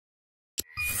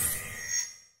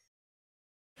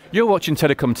You're watching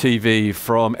Telecom TV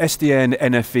from SDN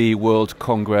NFV World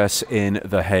Congress in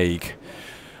The Hague.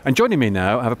 And joining me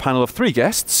now, I have a panel of three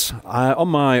guests. On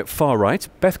my far right,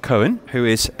 Beth Cohen, who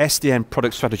is SDN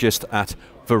Product Strategist at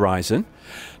Verizon.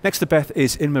 Next to Beth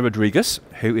is Inma Rodriguez,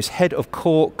 who is Head of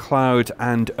Core, Cloud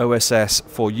and OSS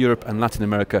for Europe and Latin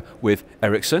America with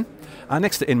Ericsson. And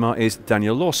next to Inma is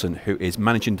Daniel Lawson, who is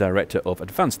Managing Director of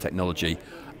Advanced Technology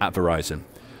at Verizon.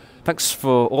 Thanks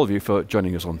for all of you for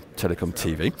joining us on Telecom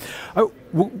TV.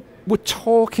 We're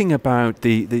talking about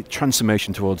the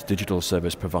transformation towards digital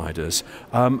service providers,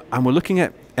 and we're looking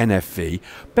at NFV.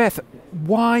 Beth,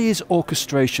 why is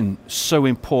orchestration so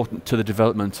important to the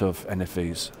development of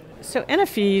NFVs? So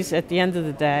NFVs, at the end of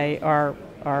the day, are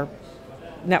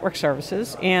network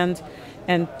services, and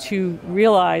to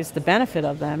realize the benefit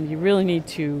of them, you really need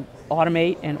to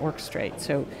automate and orchestrate.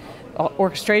 So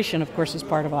orchestration, of course, is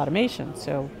part of automation.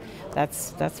 So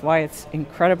that's why it's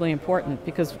incredibly important,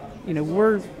 because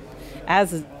we're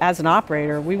as an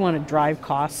operator, we want to drive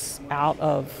costs out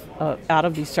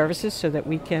of these services so that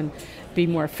we can be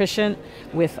more efficient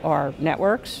with our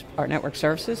network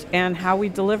services, and how we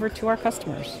deliver to our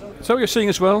customers. So you're seeing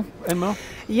as well, Inma?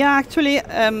 Yeah, actually,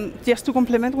 just to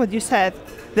complement what you said,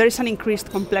 there is an increased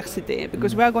complexity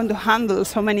because we are going to handle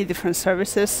so many different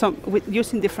services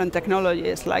using different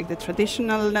technologies, like the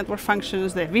traditional network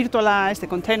functions, the virtualized, the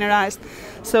containerized.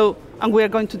 And we are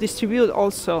going to distribute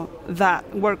also that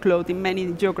workload in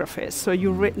many geographies. So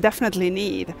you definitely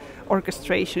need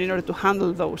orchestration in order to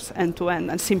handle those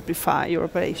end-to-end and simplify your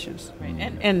operations.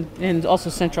 Right. And also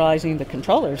centralizing the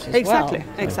controllers as well.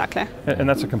 Exactly. And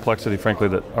that's a complexity, frankly,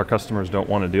 that our customers don't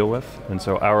want to deal with. And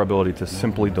so our ability to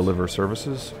simply deliver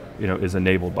services, is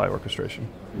enabled by orchestration.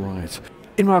 Right.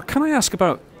 Inma, can I ask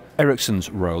about Ericsson's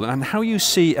role and how you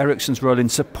see Ericsson's role in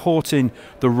supporting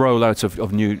the rollout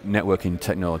of new networking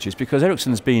technologies? Because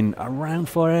Ericsson's been around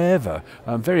forever,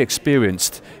 very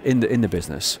experienced in the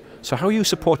business. So how are you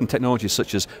supporting technologies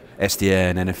such as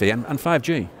SDN, NFV and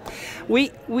 5G?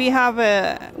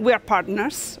 We are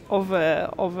partners of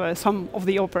some of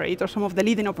the operators, some of the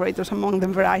leading operators, among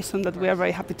them Verizon, that we are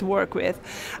very happy to work with.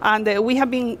 And we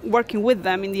have been working with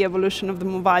them in the evolution of the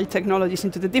mobile technologies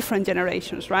into the different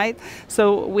generations, right?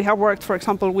 So we have worked, for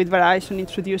example, with Verizon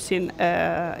introducing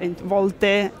in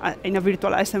Volte in a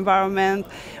virtualized environment.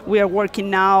 We are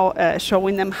working now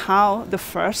showing them how the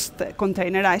first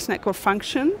containerized network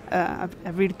function, a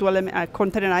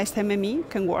containerized MME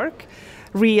can work.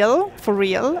 For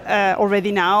real,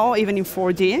 already now, even in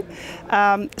 4G.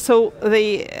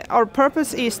 Our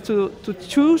purpose is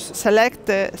to select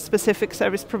the specific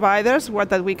service providers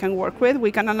that we can work with.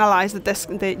 We can analyze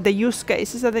the use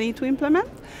cases that they need to implement,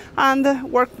 and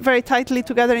work very tightly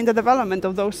together in the development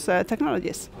of those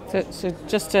technologies. So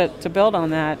just to build on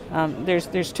that,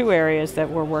 there's two areas that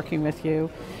we're working with you.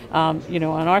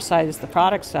 On our side is the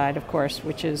product side, of course,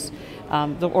 which is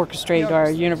the orchestrate our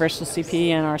universal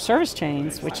CPE and our service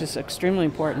chains, which is extremely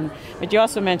important. But you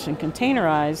also mentioned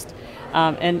containerized,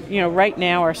 and right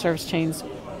now our service chains,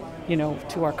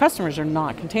 to our customers are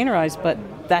not containerized, but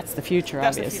that's the future,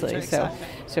 obviously. Exactly.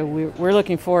 So we're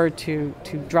looking forward to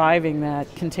driving that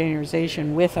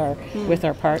containerization with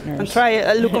our partners. And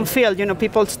try look and feel.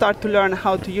 People start to learn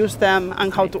how to use them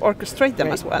and how to orchestrate them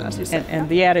as well, as you said. And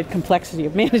the added complexity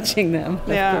of managing them, of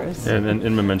course. And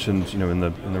Inma mentioned, in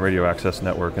the radio access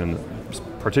network, and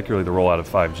particularly the rollout of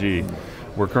 5G.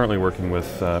 We're currently working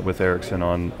with Ericsson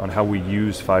on how we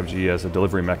use 5G as a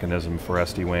delivery mechanism for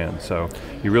SD-WAN. So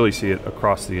you really see it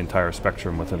across the entire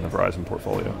spectrum within the Verizon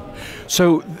portfolio.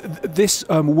 So this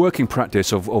working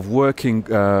practice of working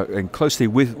closely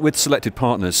with selected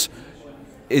partners,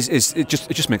 it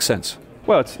just makes sense.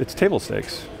 Well, it's table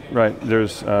stakes, right?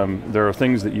 There are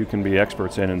things that you can be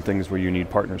experts in and things where you need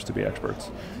partners to be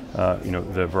experts.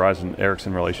 The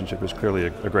Verizon-Ericsson relationship is clearly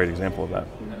a great example of that.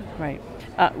 Right.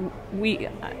 We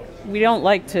don't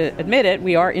like to admit it,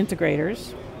 we are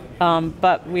integrators,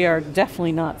 but we are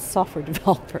definitely not software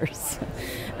developers,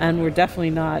 and we're definitely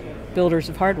not builders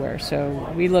of hardware.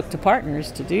 So we look to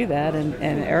partners to do that, and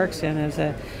Ericsson is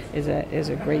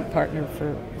a great partner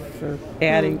for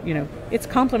adding. It's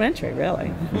complementary,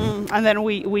 really. And then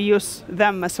we use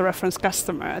them as a reference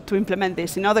customer to implement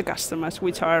this in other customers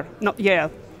which are not yet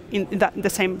in the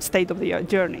same state of the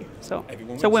journey. So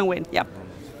win-win. Yeah.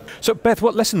 So Beth,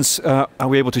 what lessons are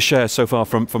we able to share so far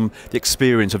from the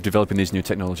experience of developing these new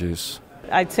technologies?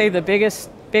 I'd say the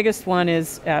biggest one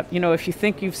is, if you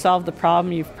think you've solved the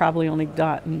problem, you've probably only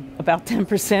gotten about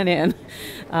 10% in,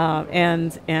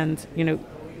 and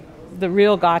the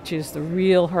real gotchas, the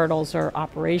real hurdles are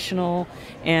operational,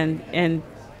 and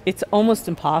it's almost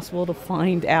impossible to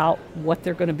find out what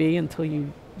they're going to be until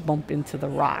you bump into the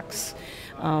rocks,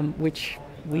 which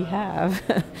we have.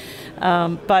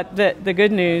 But the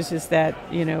good news is that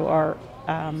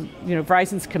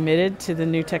Verizon's committed to the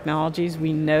new technologies.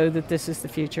 We know that this is the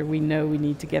future. We know we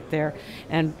need to get there,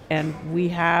 and we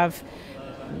have,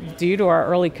 due to our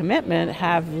early commitment,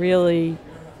 have really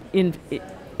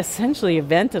essentially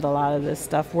invented a lot of this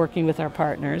stuff, working with our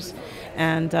partners,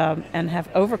 and have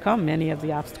overcome many of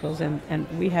the obstacles. And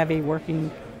we have a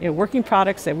working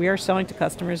products that we are selling to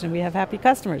customers, and we have happy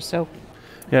customers. So,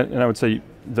 yeah, and I would say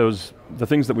the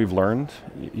things that we've learned,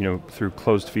 through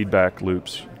closed feedback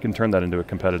loops, you can turn that into a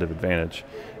competitive advantage.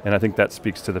 And I think that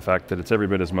speaks to the fact that it's every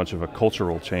bit as much of a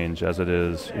cultural change as it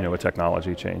is, a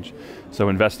technology change. So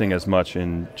investing as much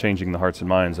in changing the hearts and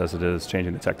minds as it is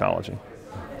changing the technology.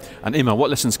 And Inma, what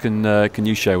lessons can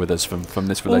you share with us from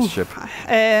this relationship?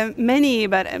 Many,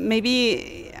 but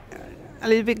maybe a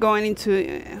little bit going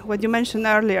into what you mentioned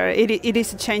earlier. It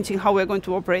is changing how we're going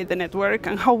to operate the network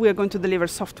and how we're going to deliver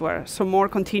software. So more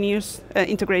continuous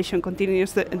integration,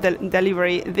 continuous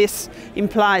delivery. This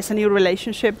implies a new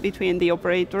relationship between the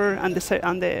operator and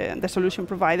the solution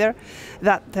provider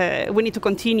that we need to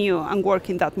continue and work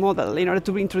in that model in order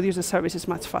to introduce the services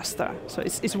much faster. So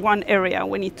it's one area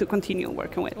we need to continue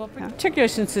working with. Well, particularly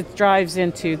since it drives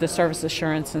into the service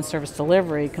assurance and service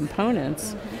delivery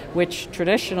components, which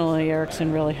traditionally Ericsson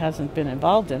really hasn't been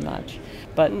involved in much,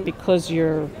 but because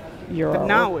you're but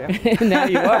now we are. now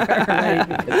you are. Right?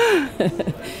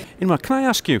 Inma, can I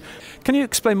ask you, can you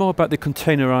explain more about the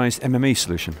containerized MME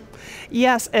solution?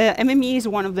 Yes, MME is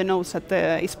one of the nodes that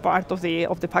is part of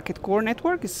the packet core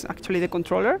network. It's actually the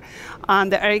controller,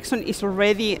 and Ericsson is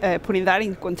already putting that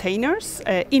in containers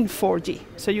in 4G.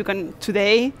 So you can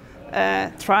today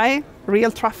try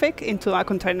real traffic into a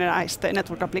containerized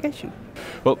network application.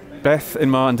 Well, Beth,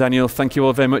 Inma and Daniel, thank you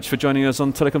all very much for joining us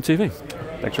on Telecom TV.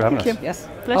 Thanks for having us. You. Yes,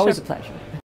 pleasure. Always a pleasure.